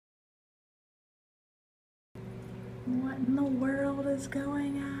What in the world is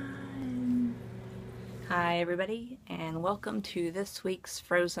going on? Hi everybody, and welcome to this week's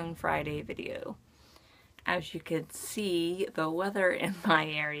Frozen Friday video. As you can see, the weather in my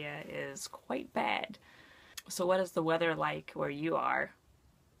area is quite bad. So what is the weather like where you are?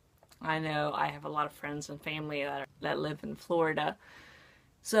 I know I have a lot of friends and family that live in Florida,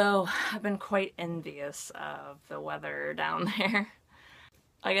 so I've been quite envious of the weather down there.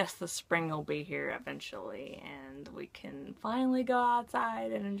 I guess the spring will be here eventually and we can finally go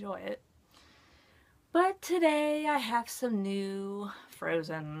outside and enjoy it. But today I have some new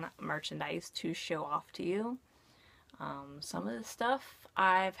Frozen merchandise to show off to you. Some of the stuff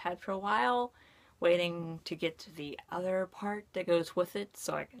I've had for a while, waiting to get to the other part that goes with it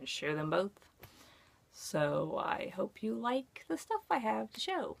so I can show them both. So I hope you like the stuff I have to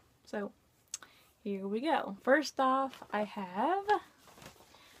show. So here we go. First off, I have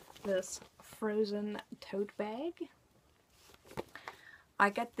this Frozen tote bag. I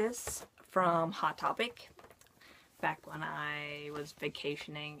got this from Hot Topic back when I was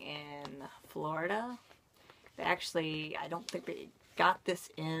vacationing in Florida. Actually, I don't think they got this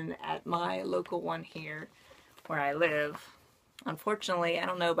in at my local one here where I live. Unfortunately, I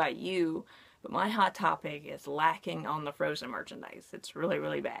don't know about you, but my Hot Topic is lacking on the Frozen merchandise. It's really,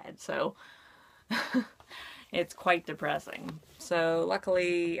 really bad. So it's quite depressing. So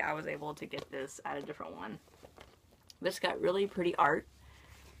luckily I was able to get this at a different one. This got really pretty art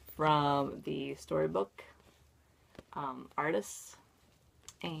from the storybook artists,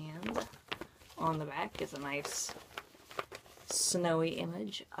 and on the back is a nice snowy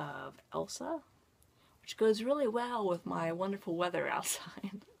image of Elsa, which goes really well with my wonderful weather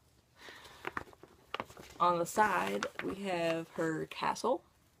outside. On the side we have her castle,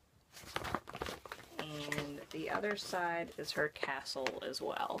 and the other side is her castle as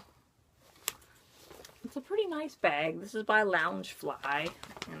well. It's a pretty nice bag. This is by Loungefly,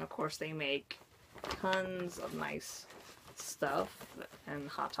 and of course they make tons of nice stuff and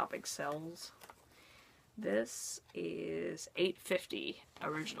Hot Topic sells. This is $8.50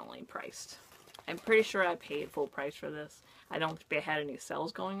 originally priced. I'm pretty sure I paid full price for this. I don't think they had any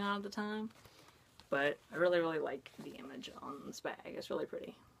sales going on at the time, but I really, really like the image on this bag. It's really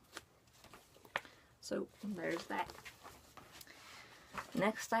pretty. So there's that.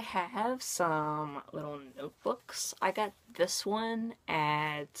 Next I have some little notebooks. I got this one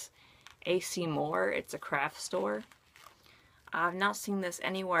at AC Moore. It's a craft store. I've not seen this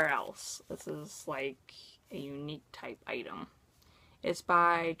anywhere else. This is like a unique type item. It's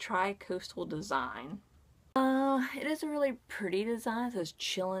by Tri-Coastal Design. It is a really pretty design. It says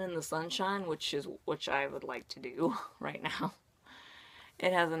chillin' in the sunshine, which I would like to do right now.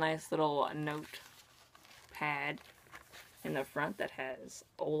 It has a nice little notepad in the front that has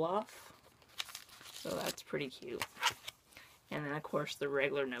Olaf, so that's pretty cute. And then of course the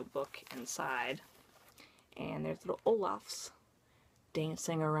regular notebook inside, and there's little Olafs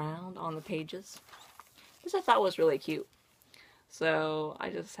dancing around on the pages. This I thought was really cute, so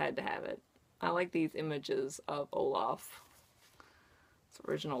I just had to have it. I like these images of Olaf. It's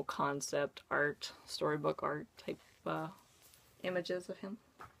original concept art, storybook art type images of him.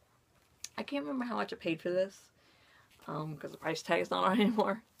 I can't remember how much I paid for this, because the price tag's not on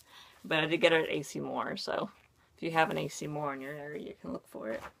anymore. But I did get it at AC Moore, so if you have an AC Moore in your area, you can look for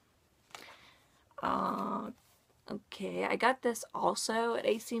it. Okay, I got this also at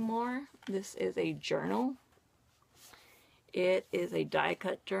AC Moore. This is a journal. It is a die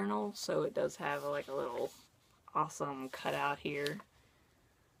cut journal, so it does have like a little awesome cutout here.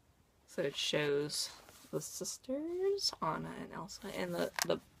 So it shows the sisters, Anna and Elsa, and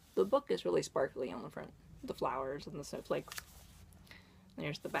the book is really sparkly on the front. The flowers and the snowflakes.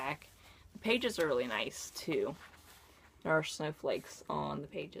 There's the back. The pages are really nice too. There are snowflakes on the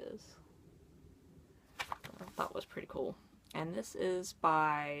pages. I thought was pretty cool. And this is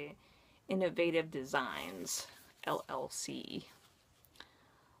by Innovative Designs LLC.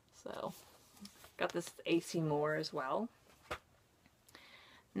 So got this at AC Moore as well.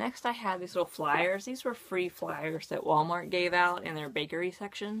 Next I have these little flyers. These were free flyers that Walmart gave out in their bakery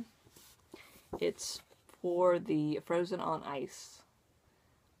section. It's for the Frozen on Ice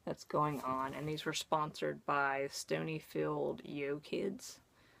that's going on, and these were sponsored by Stonyfield Yo Kids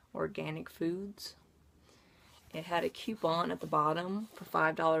Organic Foods. It had a coupon at the bottom for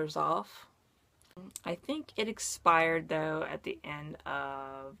 $5 off. I think it expired though at the end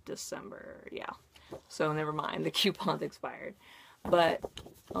of December. Yeah, so never mind, the coupon's expired. But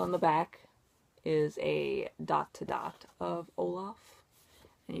on the back is a dot to dot of Olaf,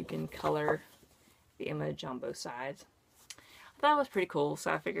 and you can color the image on both sides. I that was pretty cool,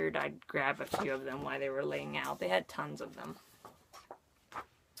 so I figured I'd grab a few of them while they were laying out. They had tons of them.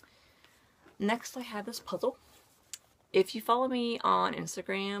 Next, I have this puzzle. If you follow me on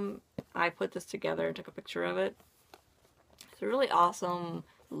Instagram, I put this together and took a picture of it. It's a really awesome,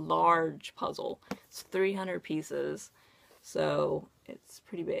 large puzzle. It's 300 pieces, so it's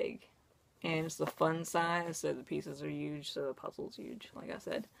pretty big. And it's the fun size, so the pieces are huge, so the puzzle's huge, like I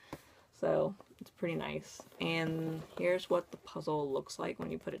said. So it's pretty nice. And here's what the puzzle looks like when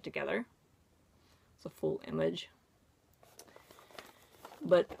you put it together. It's a full image.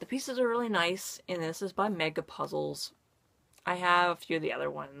 But the pieces are really nice, and this is by Mega Puzzles. I have a few of the other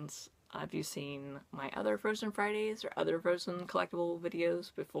ones. Have you seen my other Frozen Fridays or other Frozen collectible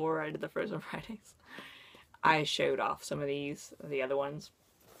videos before I did the Frozen Fridays? I showed off some of these, the other ones.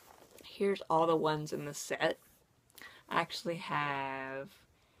 Here's all the ones in the set. I actually have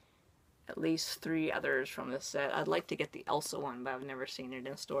at least 3 others from this set. I'd like to get the Elsa one, but I've never seen it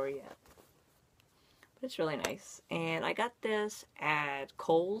in store yet. But it's really nice. And I got this at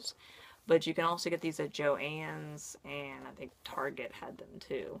Kohl's, but you can also get these at Joann's, and I think Target had them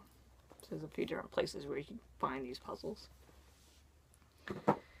too. So there's a few different places where you can find these puzzles.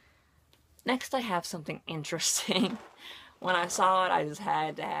 Next, I have something interesting. When I saw it, I just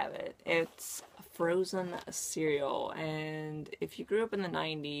had to have it. It's Frozen cereal, and if you grew up in the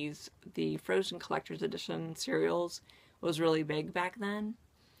 90s, the Frozen Collector's Edition cereals was really big back then.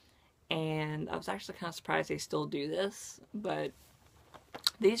 And I was actually kind of surprised they still do this, but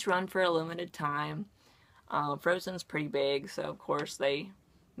these run for a limited time. Frozen's pretty big, so of course they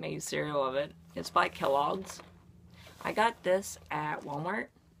made cereal of it. It's by Kellogg's. I got this at Walmart.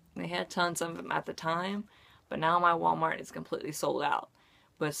 They had tons of them at the time, but now my Walmart is completely sold out.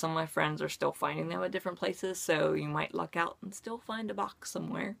 But some of my friends are still finding them at different places, so you might luck out and still find a box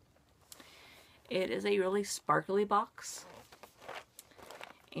somewhere. It is a really sparkly box,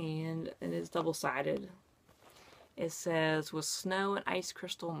 and it is double-sided. It says, with snow and ice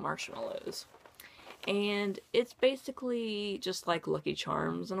crystal marshmallows. And it's basically just like Lucky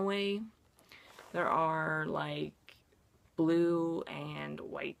Charms in a way. There are like blue and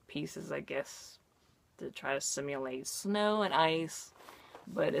white pieces, I guess, to try to simulate snow and ice,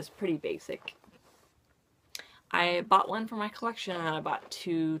 but it's pretty basic. I bought one for my collection, and I bought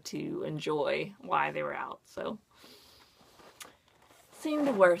 2 to enjoy while they were out, so seemed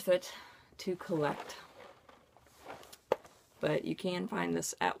worth it to collect. But you can find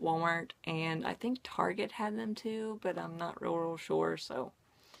this at Walmart, and I think Target had them too, but I'm not real sure, so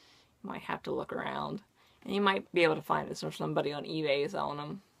you might have to look around. And you might be able to find this from somebody on eBay selling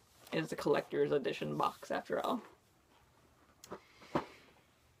them. It's a collector's edition box after all.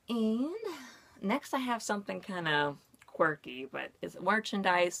 And next I have something kind of quirky, but it's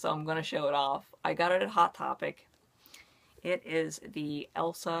merchandise, so I'm going to show it off. I got it at Hot Topic. It is the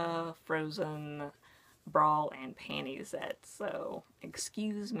Elsa Frozen bra and panties set, so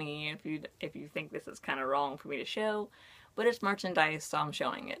excuse me if you think this is kind of wrong for me to show, but it's merchandise, so I'm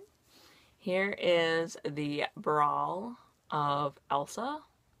showing it. Here is the bra of Elsa,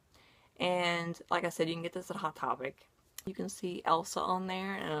 and like I said, you can get this at Hot Topic. You can see Elsa on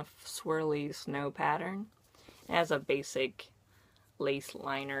there in a swirly snow pattern. It has a basic lace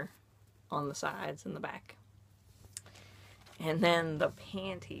liner on the sides and the back. And then the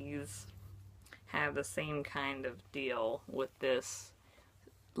panties have the same kind of deal with this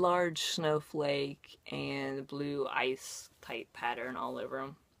large snowflake and blue ice type pattern all over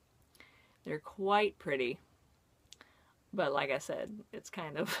them. They're quite pretty, but like I said, it's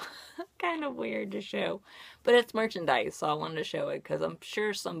kind of weird to show, but it's merchandise, so I wanted to show it because I'm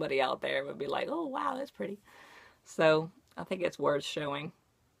sure somebody out there would be like, oh wow, that's pretty. So I think it's worth showing.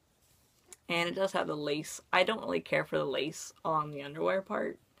 And it does have the lace. I don't really care for the lace on the underwear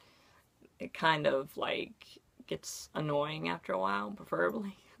part. It kind of like gets annoying after a while,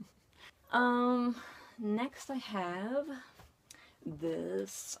 preferably. Next I have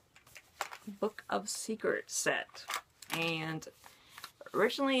this Book of Secrets set. And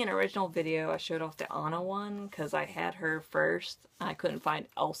originally in an original video I showed off the Anna one because I had her first. I couldn't find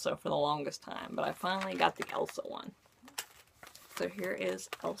Elsa for the longest time, but I finally got the Elsa one. So here is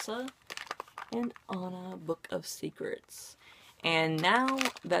Elsa and Anna Book of Secrets. And now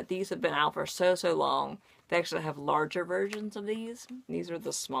that these have been out for so long, they actually have larger versions of these. These are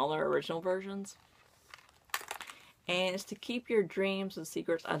the smaller original versions. And it's to keep your dreams and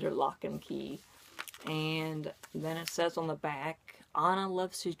secrets under lock and key. And then it says on the back, Anna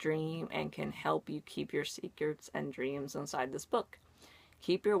loves to dream and can help you keep your secrets and dreams inside this book.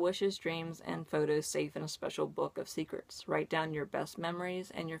 Keep your wishes, dreams, and photos safe in a special book of secrets. Write down your best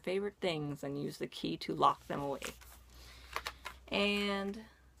memories and your favorite things and use the key to lock them away. And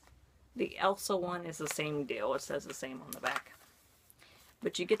the Elsa one is the same deal. It says the same on the back.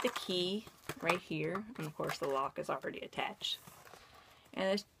 But you get the key right here, and of course the lock is already attached. And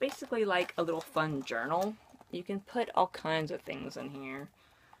it's basically like a little fun journal. You can put all kinds of things in here.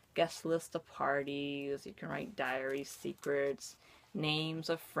 Guest list of parties, you can write diaries, secrets, names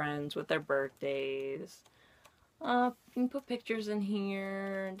of friends with their birthdays. You can put pictures in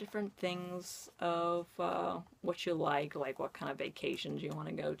here, different things of what you like what kind of vacations you want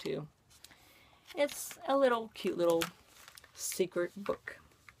to go to. It's a little cute little secret book.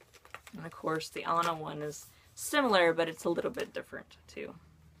 And of course the Anna one is similar, but it's a little bit different too.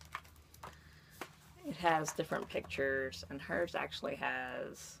 It has different pictures, and hers actually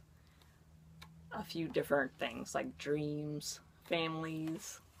has a few different things like dreams,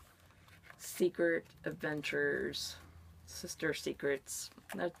 families, secret adventures, sister secrets.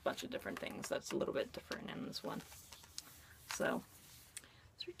 There's a bunch of different things that's a little bit different in this one. So,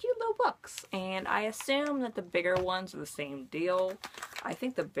 these are cute little books. And I assume that the bigger ones are the same deal. I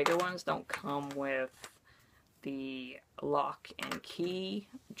think the bigger ones don't come with the lock and key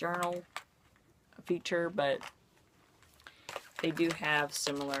journal feature, but they do have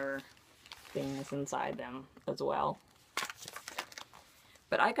similar things inside them as well.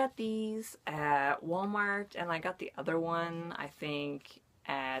 But I got these at Walmart, and I got the other one, I think,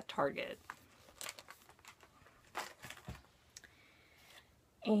 at Target.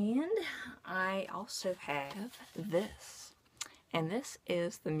 And I also have this. And this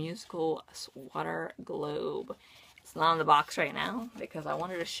is the musical Waterglobe. It's not in the box right now because I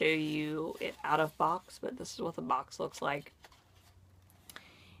wanted to show you it out of box, but this is what the box looks like.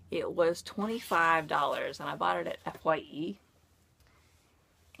 It was $25 and I bought it at FYE.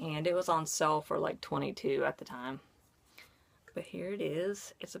 And it was on sale for like $22 at the time. But here it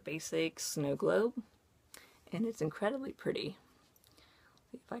is. It's a basic snow globe. And it's incredibly pretty.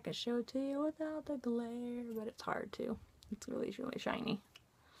 See if I can show it to you without the glare, but it's hard to. It's really, really shiny.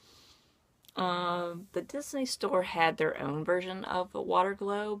 The Disney store had their own version of the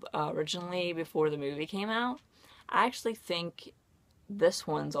Waterglobe originally before the movie came out. I actually think this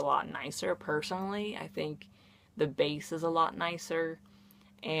one's a lot nicer personally. I think the base is a lot nicer,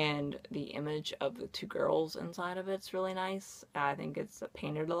 and the image of the two girls inside of it's really nice. I think it's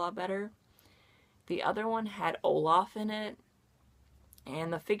painted a lot better. The other one had Olaf in it,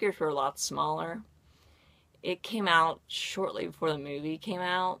 and the figures were a lot smaller. It came out shortly before the movie came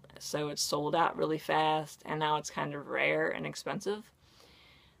out, so it sold out really fast, and now it's kind of rare and expensive.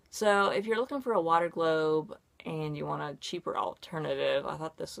 So if you're looking for a Waterglobe and you want a cheaper alternative, I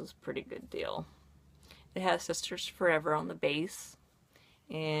thought this was a pretty good deal. It has Sisters Forever on the base,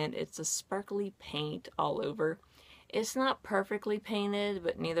 and it's a sparkly paint all over. It's not perfectly painted,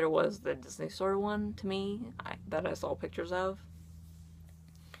 but neither was the Disney Store one to me that I saw pictures of.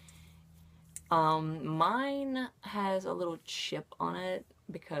 Mine has a little chip on it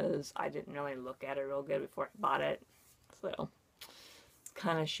because I didn't really look at it real good before I bought it. So, it's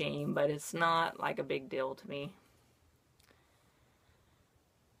kind of a shame, but it's not like a big deal to me.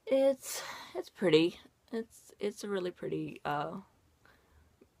 It's pretty. It's a really pretty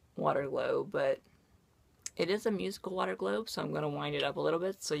water globe, but it is a musical water globe, so I'm going to wind it up a little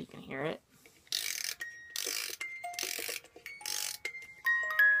bit so you can hear it.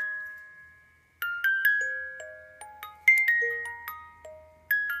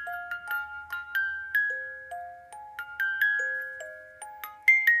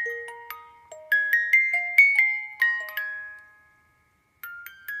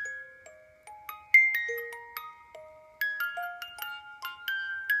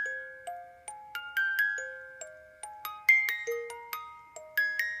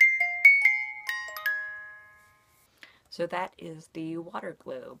 So that is the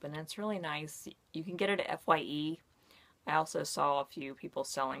Waterglobe, and it's really nice. You can get it at FYE. I also saw a few people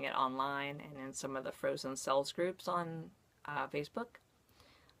selling it online and in some of the frozen sales groups on Facebook.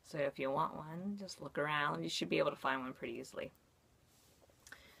 So if you want one, just look around. You should be able to find one pretty easily.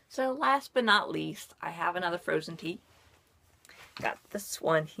 So last but not least, I have another frozen tea. Got this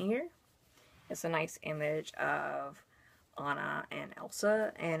one here. It's a nice image of Anna and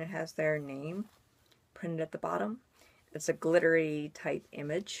Elsa, and it has their name printed at the bottom. It's a glittery type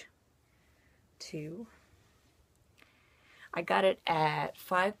image too. I got it at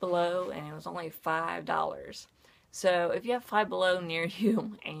Five Below and it was only $5. So if you have Five Below near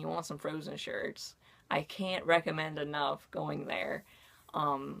you and you want some frozen shirts, I can't recommend enough going there.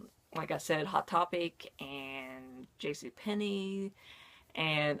 Like I said, Hot Topic and JCPenney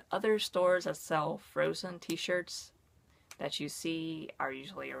and other stores that sell frozen t-shirts that you see are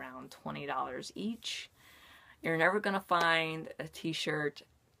usually around $20 each. You're never gonna find a t-shirt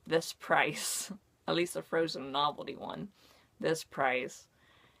this price, at least a Frozen novelty one, this price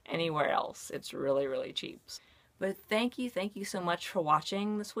anywhere else. It's really, really cheap. But thank you so much for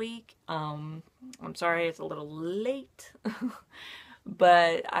watching this week. I'm sorry it's a little late,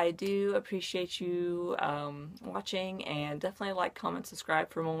 but I do appreciate you watching, and definitely like, comment,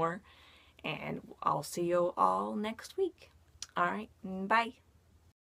 subscribe for more, and I'll see you all next week. Alright, bye!